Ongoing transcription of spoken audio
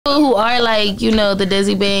who are like, you know, the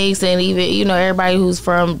Dizzy Banks and even, you know, everybody who's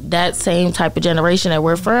from that same type of generation that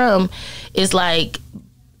we're from, it's like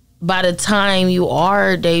by the time you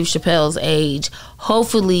are Dave Chappelle's age,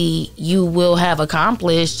 hopefully you will have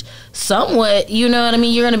accomplished somewhat, you know what I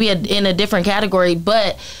mean? You're going to be in a different category,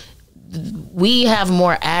 but we have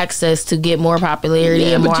more access to get more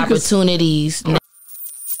popularity and more opportunities.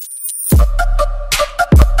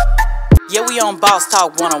 Yeah, we on Boss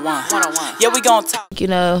Talk 101. Yeah, we gonna talk. You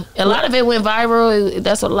know, a lot of it went viral.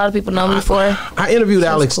 That's what a lot of people know me for. I interviewed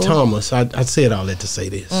Alex Thomas. I said all that to say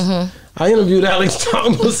this. I interviewed Alex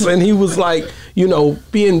Thomas, and he was like, you know,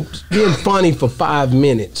 being funny for 5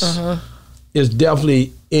 minutes is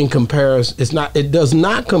definitely in comparison. It's not. It does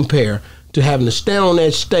not compare to having to stand on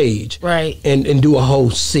that stage, right, and do a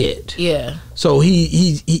whole set. Yeah. So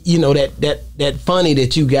he you know, that funny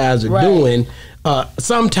that you guys are doing.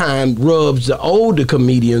 Sometimes rubs the older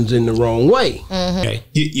comedians in the wrong way. Okay.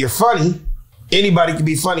 You're funny. Anybody can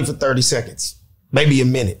be funny for 30 seconds, maybe a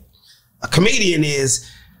minute. A comedian is,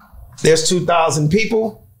 there's 2,000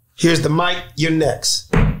 people. Here's the mic. You're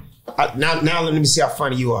next. Now let me see how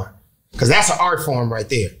funny you are, because that's an art form right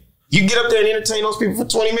there. You get up there and entertain those people for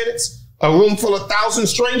 20 minutes, a room full of 1,000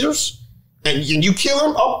 strangers, and you kill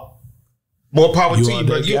them. Oh, more power to you,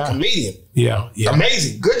 but you're a comedian. Yeah.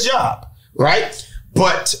 Amazing. Good job. Right?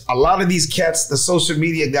 But a lot of these cats, the social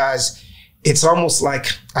media guys, it's almost like,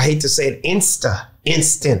 I hate to say it, Insta.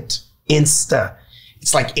 It's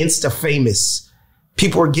like Insta famous.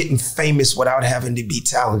 People are getting famous without having to be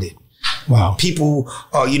talented. Wow. People,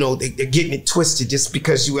 you know, they're getting it twisted just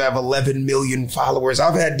because you have 11 million followers.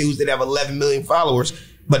 I've had dudes that have 11 million followers,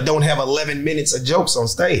 but don't have 11 minutes of jokes on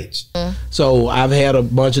stage. So I've had a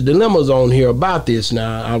bunch of dilemmas on here about this.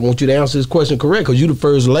 Now, I want you to answer this question correct, because you're the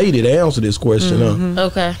first lady to answer this question.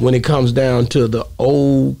 Okay. When it comes down to the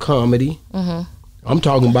old comedy, I'm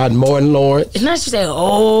talking about Martin Lawrence. It's not just that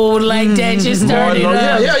old like that. Just started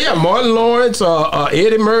up. Yeah. Martin Lawrence,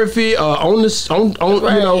 Eddie Murphy, on the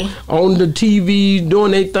TV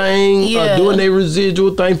doing their thing, doing their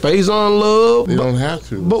residual thing. Faizon Love. They don't have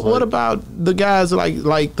to. But what about the guys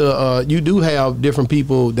like the you do have different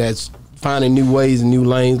people that's finding new ways and new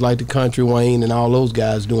lanes, like the Kountry Wayne and all those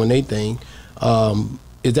guys doing their thing.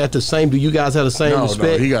 Is that the same? Do you guys have the same respect?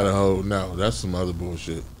 No, he got a whole. No, that's some other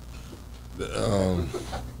bullshit.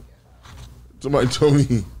 Somebody told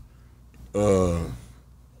me,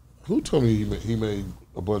 who told me he made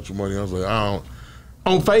a bunch of money? I was like, I don't.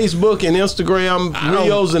 On Facebook and Instagram,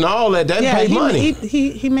 Reels and all that pay money.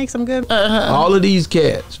 He makes some good. All of these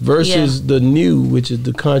cats versus the new, which is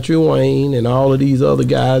the Kountry Wayne and all of these other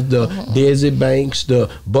guys, the Desi Banks, the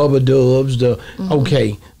Bubba Dubs,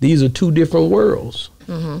 okay, these are two different worlds.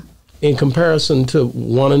 In comparison to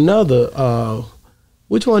one another,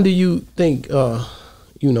 which one do you think,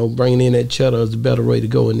 you know, bringing in that cheddar is the better way to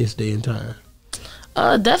go in this day and time?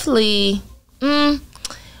 Definitely.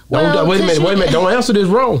 Well, wait a minute. Don't answer this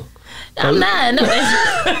wrong. I'm not. No,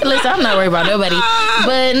 listen, I'm not worried about nobody.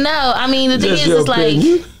 But no, I mean, the thing is, it's like,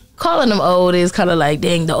 calling them old is kind of like,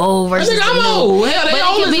 dang, the old versus the new. I'm old. Hell, they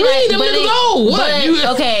old as me. Them niggas old.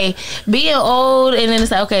 What? Okay, being old, and then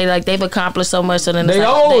it's like, okay, like they've accomplished so much, so then it's they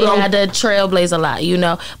like old, they had to trailblaze a lot, you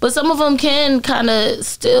know. But some of them can kind of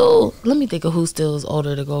still. Let me think of who still is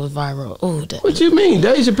older to go viral. Oh, what you mean?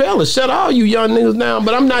 Dave Chappell is shut all you young niggas down.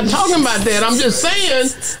 But I'm not talking about that. I'm just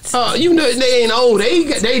saying, you know, they ain't old.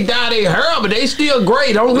 They dye their hair, but they still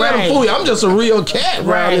great. Don't let them fool you. I'm just a real cat,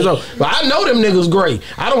 right? But I know them niggas great.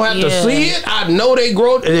 I don't have to see it. I know they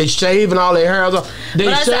grow. They shave and all their hair. They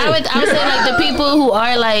but I would say like the people who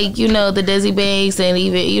are like, you know, the Dizzy Banks and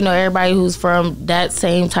even, you know, everybody who's from that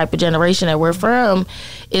same type of generation that we're from,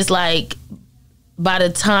 it's like by the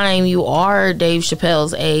time you are Dave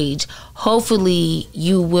Chappelle's age, hopefully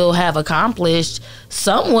you will have accomplished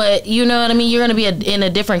somewhat, you know what I mean? You're going to be in a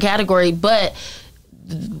different category, but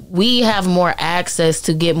we have more access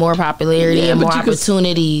to get more popularity and more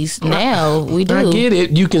opportunities now. We do. I get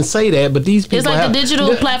it. You can say that, but these people it's like the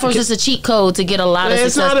digital platforms is a cheat code to get a lot of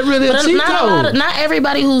success. It's not really a cheat code. Not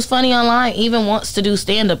everybody who's funny online even wants to do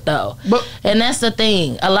stand-up, though. And that's the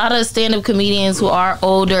thing. A lot of stand-up comedians who are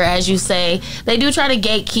older, as you say, they do try to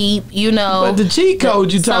gatekeep, you know. But the cheat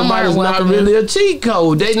code you talking about is not really a cheat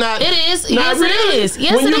code. They not. It is. Yes, it is.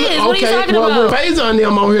 Yes, it is. What are you talking about? When Faizon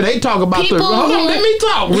them on here, they talk about hold on, let me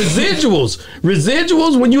talk.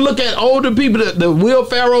 Residuals. When you look at older people, the Will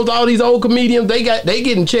Ferrells, all these old comedians, they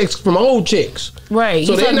getting checks from old chicks. Right.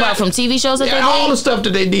 So you talking about from TV shows that they did? All the stuff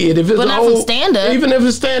that they did. If it's but not from stand-up. Even if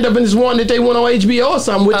it's stand-up and it's one that they went on HBO or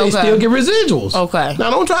something with, they still get residuals. Okay. Now,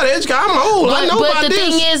 don't try to educate. I'm old. I know about this. But the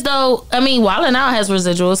thing is, though, I mean, Wildin' Out has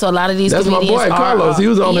residuals, so a lot of these comedians my boy, Carlos. He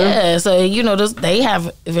was on there. Yeah, so, you know, they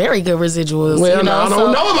have very good residuals. Well, you know, I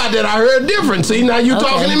don't know about that. I heard different. See, now you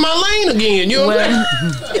talking in my lane again. You know what I'm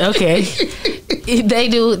saying? Okay. They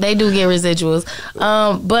do get residuals.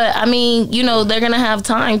 But, I mean, you know, they're going to have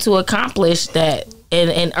time to accomplish that.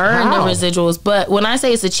 And earn the residuals. But when I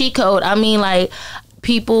say it's a cheat code, I mean like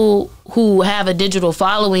people who have a digital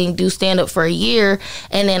following do stand up for a year,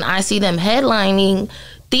 and then I see them headlining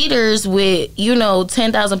theaters with, you know,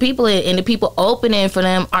 10,000 people in, and the people opening for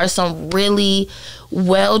them are some really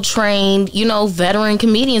well-trained, you know, veteran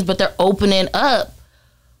comedians, but they're opening up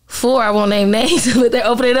for, I won't name names, but they're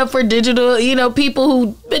opening up for digital, you know, people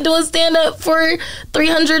who've been doing stand-up for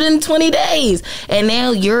 320 days. And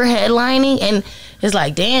now you're headlining, and it's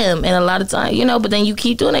like, damn. And a lot of time, you know, but then you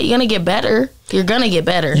keep doing it, you're going to get better. You're going to get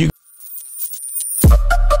better.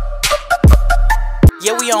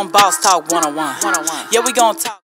 Yeah, we on Boss Talk 101. Yeah, we gonna talk.